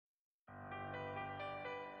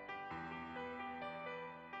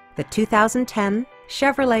the 2010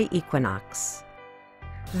 Chevrolet Equinox.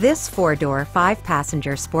 This four-door,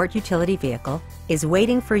 five-passenger sport utility vehicle is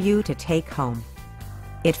waiting for you to take home.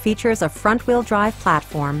 It features a front-wheel drive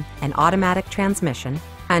platform, an automatic transmission,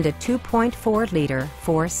 and a 2.4-liter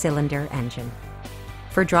four-cylinder engine.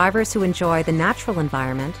 For drivers who enjoy the natural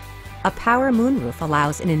environment, a power moonroof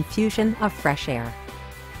allows an infusion of fresh air.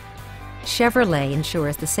 Chevrolet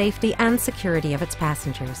ensures the safety and security of its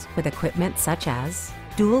passengers with equipment such as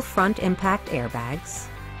dual front impact airbags,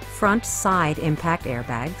 front side impact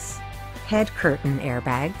airbags, head curtain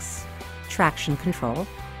airbags, traction control,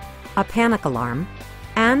 a panic alarm,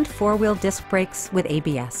 and four-wheel disc brakes with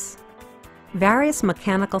ABS. Various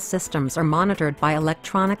mechanical systems are monitored by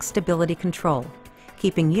electronic stability control,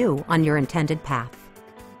 keeping you on your intended path.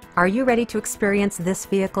 Are you ready to experience this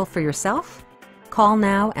vehicle for yourself? Call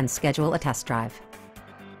now and schedule a test drive.